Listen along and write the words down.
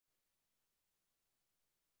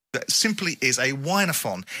that simply is a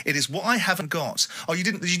whine-a-thon. It is what I haven't got. Oh, you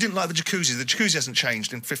didn't like the jacuzzi. The jacuzzi hasn't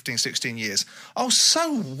changed in 15, 16 years. Oh,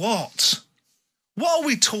 so what? What are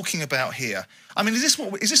we talking about here? I mean, is this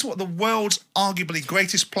what the world's arguably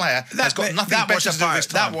greatest player has got nothing better to do with his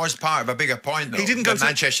time? That was part of a bigger point, though. He didn't go to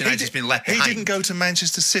Manchester United's been left behind. He didn't go to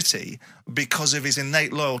Manchester City because of his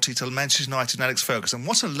innate loyalty to Manchester United and Alex Ferguson.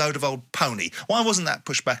 What a load of old pony. Why wasn't that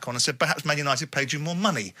pushed back on and said perhaps Man United paid you more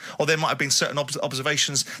money? Or there might have been certain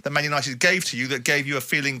observations that Man United gave to you that gave you a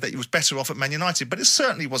feeling that you was better off at Man United. But it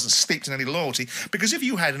certainly wasn't steeped in any loyalty, because if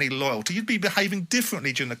you had any loyalty, you'd be behaving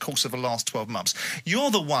differently during the course of the last 12 months.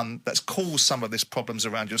 You're the one that's caused some of these problems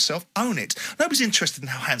around yourself. Own it. Nobody's interested in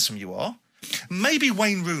how handsome you are. Maybe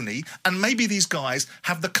Wayne Rooney and maybe these guys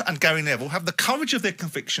and Gary Neville have the courage of their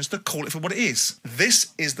convictions to call it for what it is.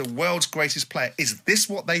 This is the world's greatest player. Is this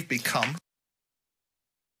what they've become?